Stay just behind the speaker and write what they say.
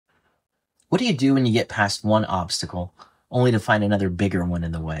What do you do when you get past one obstacle only to find another bigger one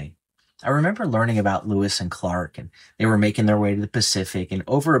in the way? I remember learning about Lewis and Clark, and they were making their way to the Pacific, and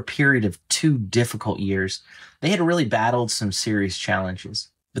over a period of 2 difficult years, they had really battled some serious challenges.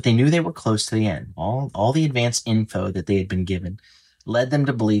 But they knew they were close to the end. All the advanced info that they had been given led them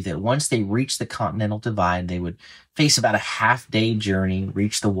to believe that once they reached the Continental Divide, they would face about a half-day journey,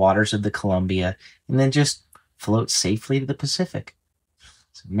 reach the waters of the Columbia, and then just float safely to the Pacific.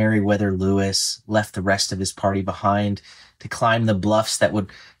 So Meriwether Lewis left the rest of his party behind to climb the bluffs that would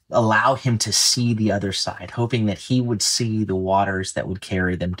allow him to see the other side, hoping that he would see the waters that would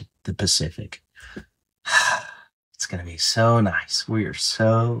carry them to the Pacific. It's going to be so nice. We are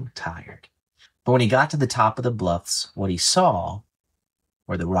so tired. But when he got to the top of the bluffs, what he saw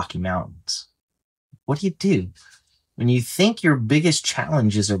were the Rocky Mountains. What do you do when you think your biggest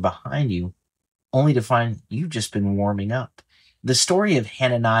challenges are behind you, only to find you've just been warming up? The story of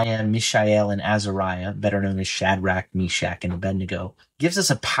Hananiah, Mishael, and Azariah, better known as Shadrach, Meshach, and Abednego, gives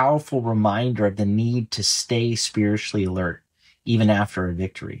us a powerful reminder of the need to stay spiritually alert, even after a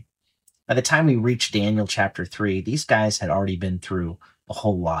victory. By the time we reach Daniel chapter 3, these guys had already been through a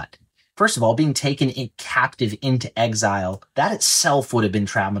whole lot. First of all, being taken captive into exile, that itself would have been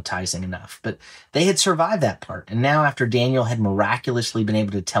traumatizing enough, but they had survived that part. And now after Daniel had miraculously been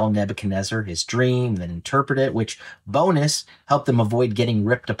able to tell Nebuchadnezzar his dream, then interpret it, which bonus helped them avoid getting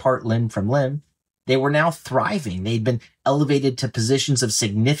ripped apart limb from limb, they were now thriving. They'd been elevated to positions of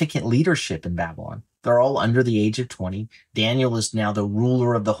significant leadership in Babylon. They're all under the age of 20. Daniel is now the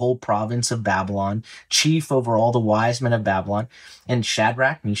ruler of the whole province of Babylon, chief over all the wise men of Babylon, and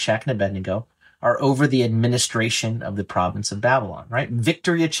Shadrach, Meshach, and Abednego are over the administration of the province of Babylon, right?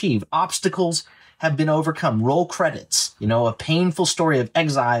 Victory achieved. Obstacles have been overcome. Roll credits. A painful story of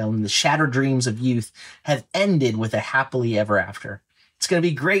exile and the shattered dreams of youth have ended with a happily ever after. It's going to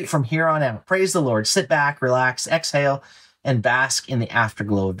be great from here on out. Praise the Lord. Sit back, relax, exhale, and bask in the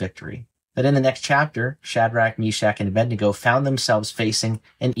afterglow of victory. But in the next chapter, Shadrach, Meshach, and Abednego found themselves facing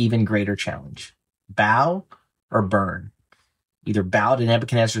an even greater challenge. Bow or burn. Either bow to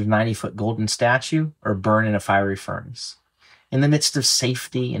Nebuchadnezzar's 90-foot golden statue or burn in a fiery furnace. In the midst of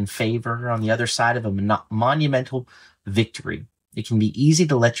safety and favor, on the other side of a monumental victory, it can be easy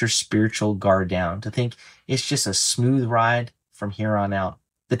to let your spiritual guard down, to think it's just a smooth ride from here on out.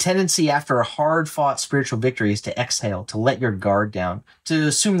 The tendency after a hard-fought spiritual victory is to exhale, to let your guard down, to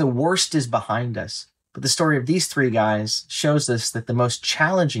assume the worst is behind us. But the story of these three guys shows us that the most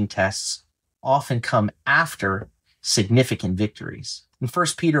challenging tests often come after significant victories. In 1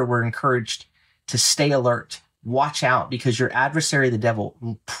 Peter, we're encouraged to stay alert. Watch out, because your adversary, the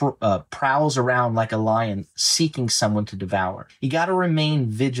devil, prowls around like a lion seeking someone to devour. You got to remain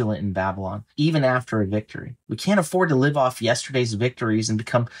vigilant in Babylon, even after a victory. We can't afford to live off yesterday's victories and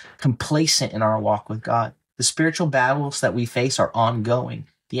become complacent in our walk with God. The spiritual battles that we face are ongoing.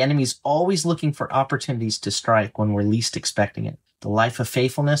 The enemy's always looking for opportunities to strike when we're least expecting it. The life of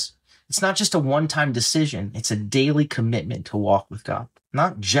faithfulness, it's not just a one-time decision. It's a daily commitment to walk with God,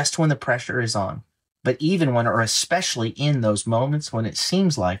 not just when the pressure is on, but even when, or especially in those moments when it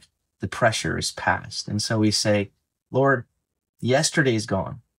seems like the pressure is past. And so we say, Lord, yesterday's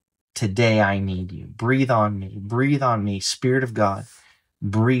gone. Today I need you. Breathe on me, Spirit of God.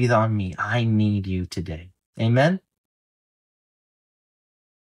 Breathe on me. I need you today. Amen.